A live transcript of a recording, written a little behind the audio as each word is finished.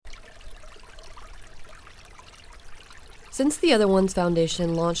Since the Other Ones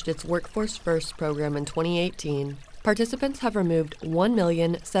Foundation launched its Workforce First program in 2018, participants have removed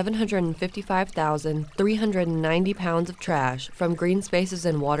 1,755,390 pounds of trash from green spaces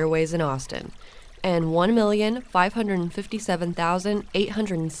and waterways in Austin, and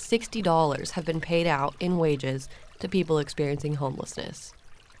 $1,557,860 have been paid out in wages to people experiencing homelessness.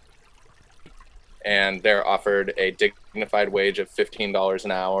 And they're offered a dignified wage of $15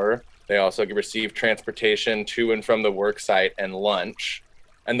 an hour. They also receive transportation to and from the work site and lunch.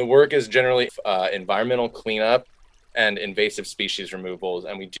 And the work is generally environmental cleanup and invasive species removals.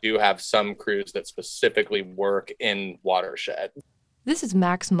 And we do have some crews that specifically work in watershed. This is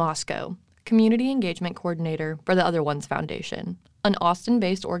Max Moscow, Community Engagement Coordinator for the Other Ones Foundation, an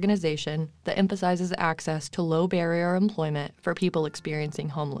Austin-based organization that emphasizes access to low-barrier employment for people experiencing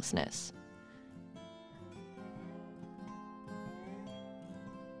homelessness.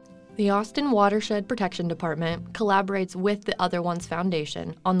 The Austin Watershed Protection Department collaborates with the Other Ones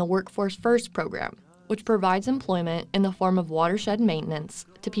Foundation on the Workforce First program, which provides employment in the form of watershed maintenance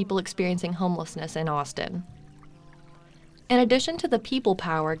to people experiencing homelessness in Austin. In addition to the people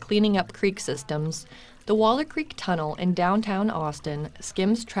power cleaning up creek systems, the Waller Creek Tunnel in downtown Austin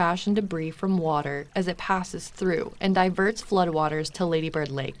skims trash and debris from water as it passes through and diverts floodwaters to Lady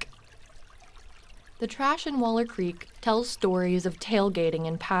Bird Lake. The trash in Waller Creek tells stories of tailgating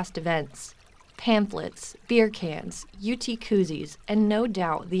and past events, pamphlets, beer cans, UT koozies, and no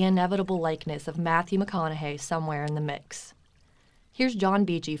doubt the inevitable likeness of Matthew McConaughey somewhere in the mix. Here's John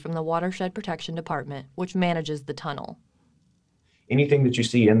Beachy from the Watershed Protection Department, which manages the tunnel. Anything that you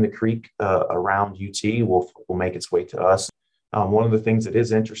see in the creek around UT will make its way to us. One of the things that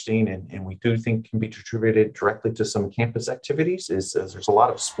is interesting and we do think can be attributed directly to some campus activities is there's a lot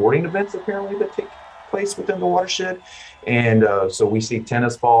of sporting events apparently that take place within the watershed. And so we see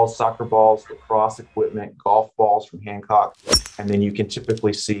tennis balls, soccer balls, lacrosse equipment, golf balls from Hancock. And then you can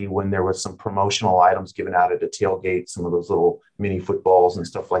typically see when there was some promotional items given out at a tailgate, some of those little mini footballs and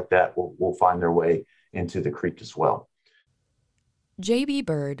stuff like that will find their way into the creek as well. J.B.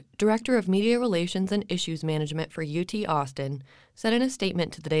 Bird, Director of Media Relations and Issues Management for UT Austin, said in a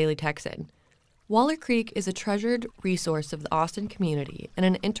statement to the Daily Texan, Waller Creek is a treasured resource of the Austin community and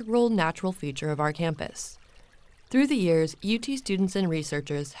an integral natural feature of our campus. Through the years, UT students and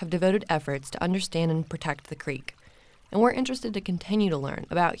researchers have devoted efforts to understand and protect the creek, and we're interested to continue to learn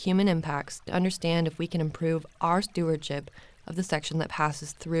about human impacts to understand if we can improve our stewardship of the section that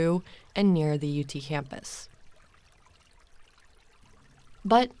passes through and near the UT campus.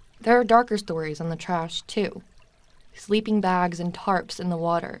 But there are darker stories on the trash, too. Sleeping bags and tarps in the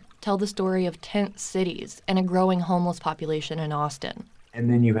water tell the story of tent cities and a growing homeless population in Austin. And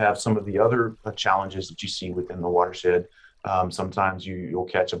then you have some of the other challenges that you see within the watershed. Sometimes you'll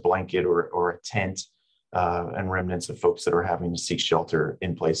catch a blanket or a tent and remnants of folks that are having to seek shelter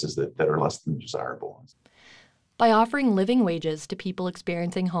in places that are less than desirable. By offering living wages to people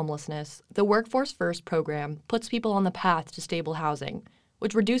experiencing homelessness, the Workforce First program puts people on the path to stable housing,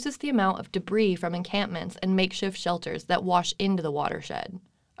 which reduces the amount of debris from encampments and makeshift shelters that wash into the watershed,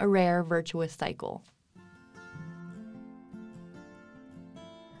 a rare, virtuous cycle.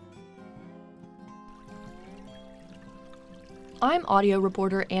 I'm audio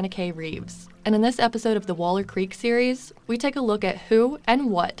reporter Anna K. Reeves, and in this episode of the Waller Creek series, we take a look at who and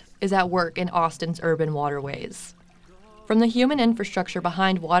what is at work in Austin's urban waterways. From the human infrastructure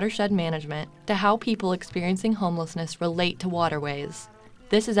behind watershed management to how people experiencing homelessness relate to waterways,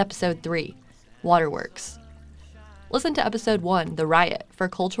 this is Episode 3, Waterworks. Listen to Episode 1, The Riot, for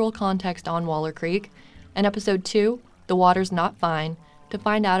cultural context on Waller Creek, and Episode 2, The Water's Not Fine, to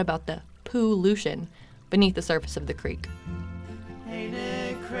find out about the pollution beneath the surface of the creek. Ain't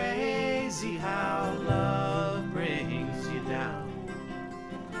it crazy how love brings you down?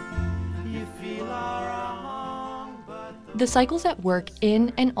 You feel all wrong, but The cycles at work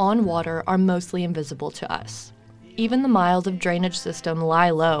in and on water are mostly invisible to us. Even the miles of drainage system lie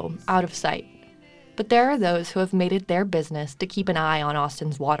low, out of sight. But there are those who have made it their business to keep an eye on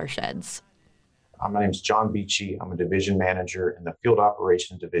Austin's watersheds. My name is John Beachy. I'm a division manager in the Field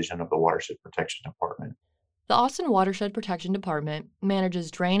Operations Division of the Watershed Protection Department. The Austin Watershed Protection Department manages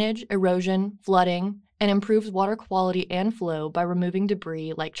drainage, erosion, flooding, and improves water quality and flow by removing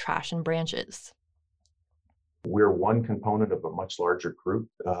debris like trash and branches. We're one component of a much larger group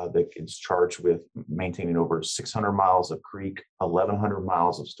that is charged with maintaining over 600 miles of creek, 1,100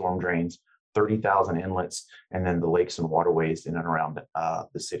 miles of storm drains, 30,000 inlets, and then the lakes and waterways in and around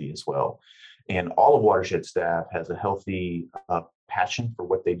the city as well. And all of Watershed staff has a healthy passion for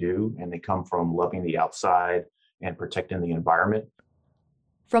what they do, and they come from loving the outside and protecting the environment.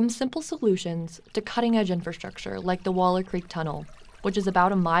 From simple solutions to cutting-edge infrastructure like the Waller Creek Tunnel, which is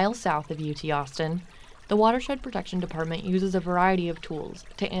about a mile south of UT Austin, the Watershed Protection Department uses a variety of tools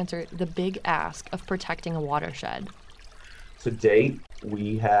to answer the big ask of protecting a watershed. To date,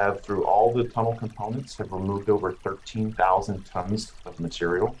 we have, through all the tunnel components, have removed over 13,000 tons of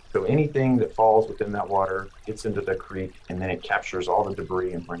material. So anything that falls within that water gets into the creek, and then it captures all the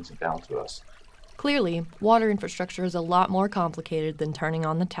debris and brings it down to us. Clearly, water infrastructure is a lot more complicated than turning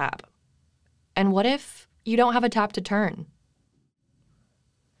on the tap. And what if you don't have a tap to turn?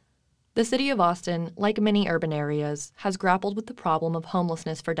 The city of Austin, like many urban areas, has grappled with the problem of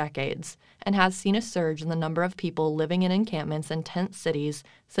homelessness for decades and has seen a surge in the number of people living in encampments in tent cities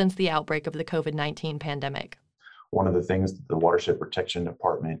since the outbreak of the COVID-19 pandemic. One of the things that the Watershed Protection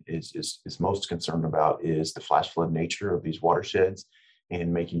Department is most concerned about is the flash flood nature of these watersheds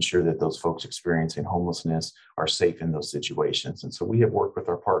and making sure that those folks experiencing homelessness are safe in those situations. And so we have worked with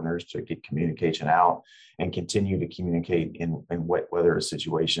our partners to get communication out and continue to communicate in wet weather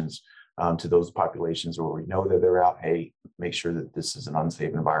situations to those populations where we know that they're out. Hey, make sure that this is an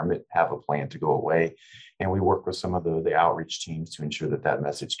unsafe environment, have a plan to go away. And we work with some of the outreach teams to ensure that that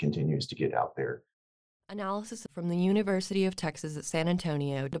message continues to get out there. Analysis from the University of Texas at San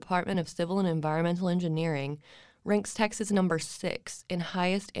Antonio Department of Civil and Environmental Engineering ranks Texas number 6 in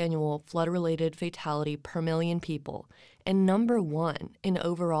highest annual flood-related fatality per million people and number 1 in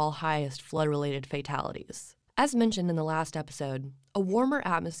overall highest flood-related fatalities. As mentioned in the last episode, a warmer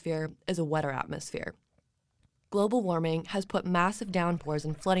atmosphere is a wetter atmosphere. Global warming has put massive downpours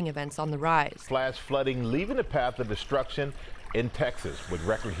and flooding events on the rise. Flash flooding leaving a path of destruction in Texas with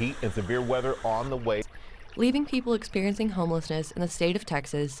record heat and severe weather on the way, leaving people experiencing homelessness in the state of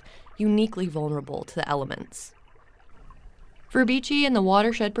Texas uniquely vulnerable to the elements. For Beachy and the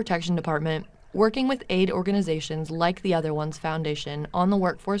Watershed Protection Department, working with aid organizations like the Other Ones Foundation on the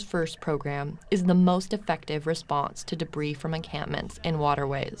Workforce First program is the most effective response to debris from encampments and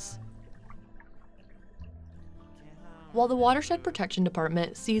waterways. While the Watershed Protection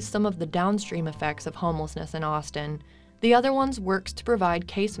Department sees some of the downstream effects of homelessness in Austin, the Other Ones works to provide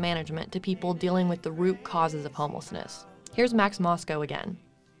case management to people dealing with the root causes of homelessness. Here's Max Mosco again.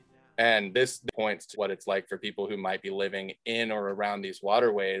 And this points to what it's like for people who might be living in or around these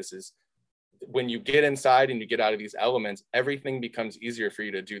waterways is when you get inside and you get out of these elements, everything becomes easier for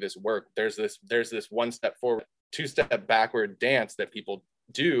you to do this work. There's this one step forward, 2-step backward dance that people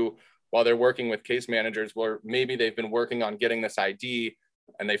do while they're working with case managers, where maybe they've been working on getting this ID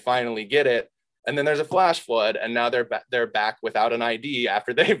and they finally get it. And then there's a flash flood and now they're back without an ID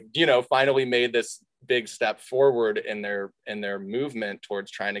after they've, finally made this big step forward in their movement towards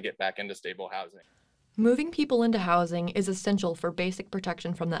trying to get back into stable housing. Moving people into housing is essential for basic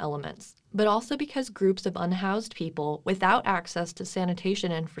protection from the elements, but also because groups of unhoused people without access to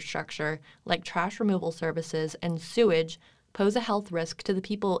sanitation infrastructure like trash removal services and sewage pose a health risk to the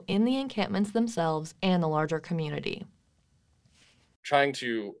people in the encampments themselves and the larger community. Trying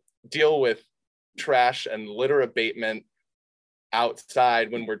to deal with trash and litter abatement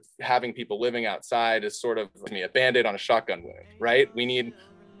outside when we're having people living outside is sort of a Band-Aid on a shotgun wound, right?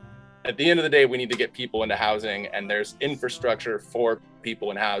 At the end of the day, we need to get people into housing, and there's infrastructure for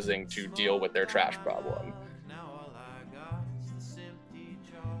people in housing to deal with their trash problem.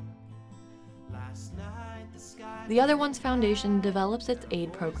 The Other Ones Foundation develops its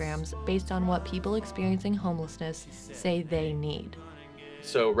aid programs based on what people experiencing homelessness say they need.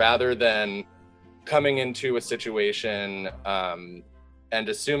 So rather than coming into a situation and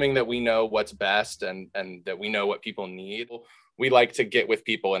assuming that we know what's best and that we know what people need, we like to get with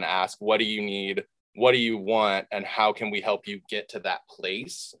people and ask, what do you need? What do you want? And how can we help you get to that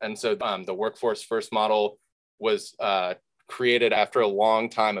place? And so the Workforce First model was created after a long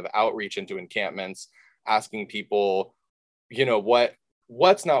time of outreach into encampments, asking people,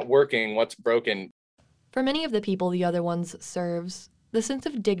 what's not working, what's broken. For many of the people the Other Ones serves, the sense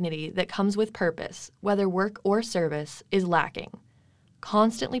of dignity that comes with purpose, whether work or service, is lacking.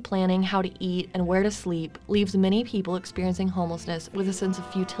 Constantly planning how to eat and where to sleep leaves many people experiencing homelessness with a sense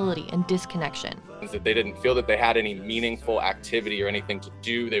of futility and disconnection. That they didn't feel that they had any meaningful activity or anything to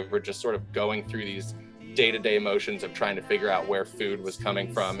do. They were just sort of going through these day-to-day motions of trying to figure out where food was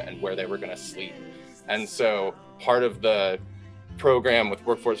coming from and where they were going to sleep. And so part of the program with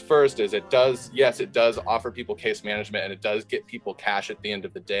Workforce First is it does offer people case management and it does get people cash at the end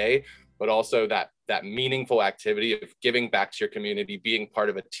of the day, but also that meaningful activity of giving back to your community, being part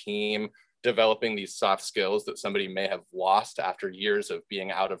of a team, developing these soft skills that somebody may have lost after years of being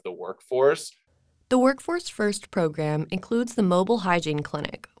out of the workforce. The Workforce First program includes the mobile hygiene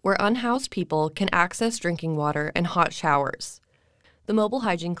clinic, where unhoused people can access drinking water and hot showers. The mobile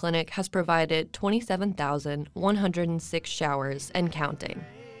hygiene clinic has provided 27,106 showers and counting.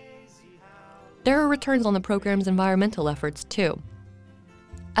 There are returns on the program's environmental efforts, too.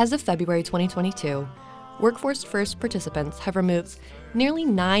 As of February 2022, Workforce First participants have removed nearly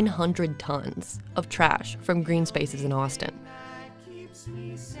 900 tons of trash from green spaces in Austin.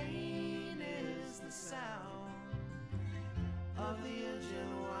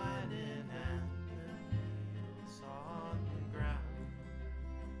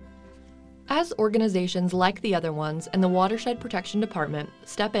 As organizations like the other ones and the Watershed Protection Department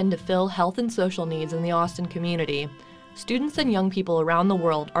step in to fill health and social needs in the Austin community, students and young people around the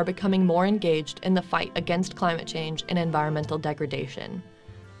world are becoming more engaged in the fight against climate change and environmental degradation.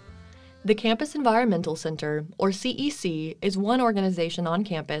 The Campus Environmental Center, or CEC, is one organization on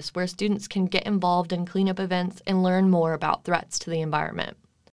campus where students can get involved in cleanup events and learn more about threats to the environment.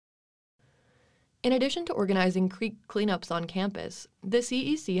 In addition to organizing creek cleanups on campus, the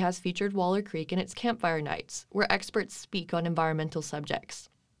CEC has featured Waller Creek in its campfire nights, where experts speak on environmental subjects.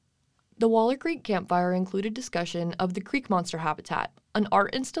 The Waller Creek Campfire included discussion of the creek monster habitat, an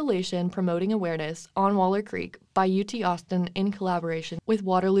art installation promoting awareness on Waller Creek by UT Austin in collaboration with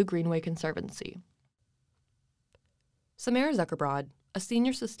Waterloo Greenway Conservancy. Samara Zuckerbrod, a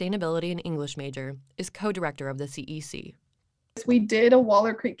senior sustainability and English major, is co-director of the CEC. We did a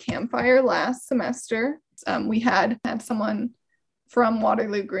Waller Creek campfire last semester. We had someone from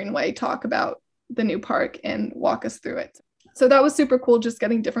Waterloo Greenway talk about the new park and walk us through it. So that was super cool, just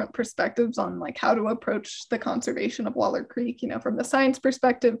getting different perspectives on like how to approach the conservation of Waller Creek, from the science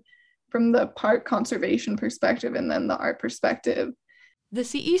perspective, from the park conservation perspective, and then the art perspective. The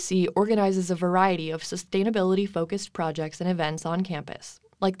CEC organizes a variety of sustainability-focused projects and events on campus,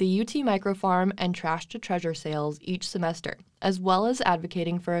 like the UT Microfarm and Trash to Treasure sales each semester, as well as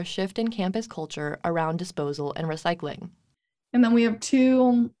advocating for a shift in campus culture around disposal and recycling. And then we have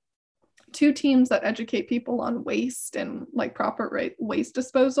two teams that educate people on waste and like proper waste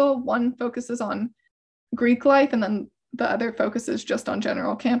disposal. One focuses on Greek life, and then the other focuses just on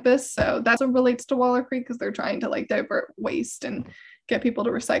general campus. So that's what relates to Waller Creek, because they're trying to like divert waste and get people to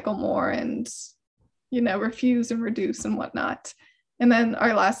recycle more and, refuse and reduce and whatnot. And then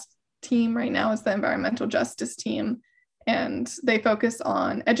our last team right now is the environmental justice team, and they focus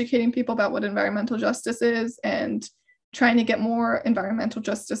on educating people about what environmental justice is and trying to get more environmental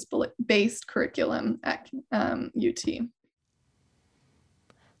justice-based curriculum at UT.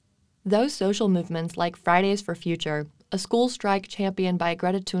 Those social movements like Fridays for Future, a school strike championed by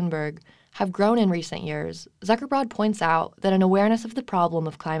Greta Thunberg, have grown in recent years. Zuckerbrod points out that an awareness of the problem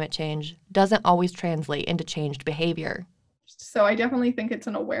of climate change doesn't always translate into changed behavior. So I definitely think it's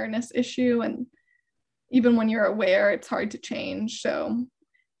an awareness issue, and even when you're aware, it's hard to change. So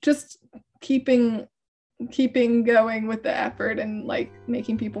just keeping going with the effort and like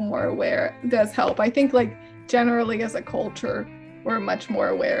making people more aware does help. I think like generally as a culture, we're much more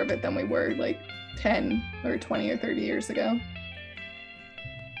aware of it than we were like 10 or 20 or 30 years ago.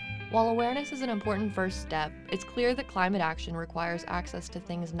 While awareness is an important first step, it's clear that climate action requires access to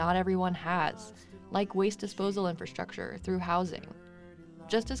things not everyone has, like waste disposal infrastructure through housing.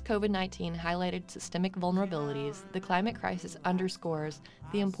 Just as COVID-19 highlighted systemic vulnerabilities, the climate crisis underscores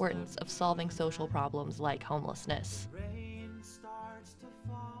the importance of solving social problems like homelessness.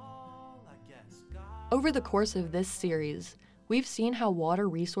 Over the course of this series, we've seen how water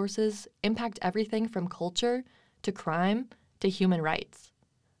resources impact everything from culture to crime to human rights.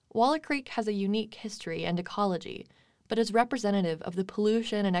 Waller Creek has a unique history and ecology, but is representative of the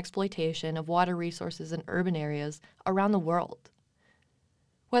pollution and exploitation of water resources in urban areas around the world.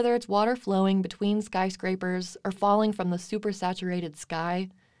 Whether it's water flowing between skyscrapers or falling from the supersaturated sky,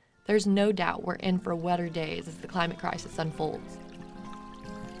 there's no doubt we're in for wetter days as the climate crisis unfolds.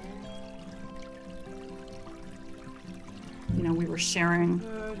 We were sharing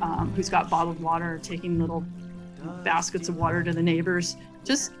who's got bottled water, taking little baskets of water to the neighbors,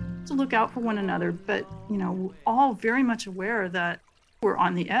 just to look out for one another. But, all very much aware that we're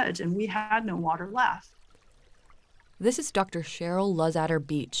on the edge and we had no water left. This is Dr. Cheryl Luzader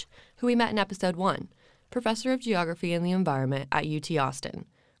Beach, who we met in episode 1, professor of geography and the environment at UT Austin,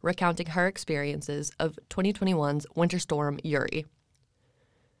 recounting her experiences of 2021's winter storm Uri.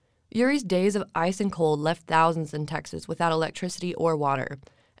 Uri's days of ice and cold left thousands in Texas without electricity or water,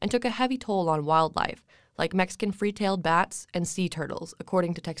 and took a heavy toll on wildlife, like Mexican free-tailed bats and sea turtles,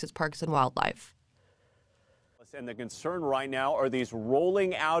 according to Texas Parks and Wildlife. And the concern right now are these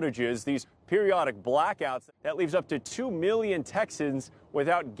rolling outages, these periodic blackouts that leaves up to 2 million Texans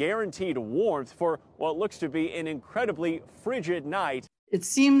without guaranteed warmth for what looks to be an incredibly frigid night. It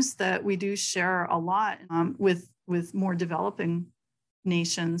seems that we do share a lot with more developing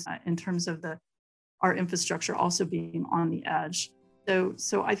nations in terms of our infrastructure also being on the edge.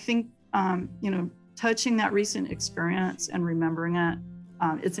 So I think, touching that recent experience and remembering it,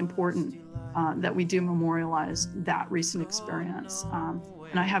 it's important that we do memorialize that recent experience.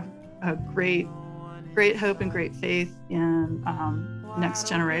 And I have a great hope and great faith in next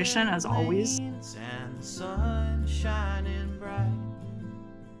generation, as always.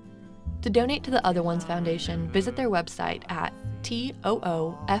 To donate to the Other Ones Foundation, visit their website at toofound.com.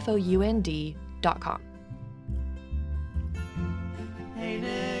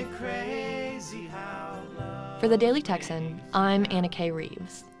 For the Daily Texan, I'm Anna K.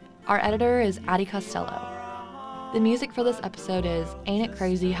 Reeves. Our editor is Addie Costello. The music for this episode is Ain't It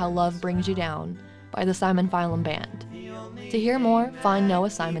Crazy How Love Brings You Down by the Simon Phylum Band. To hear more, find Noah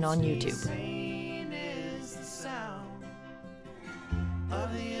Simon on YouTube.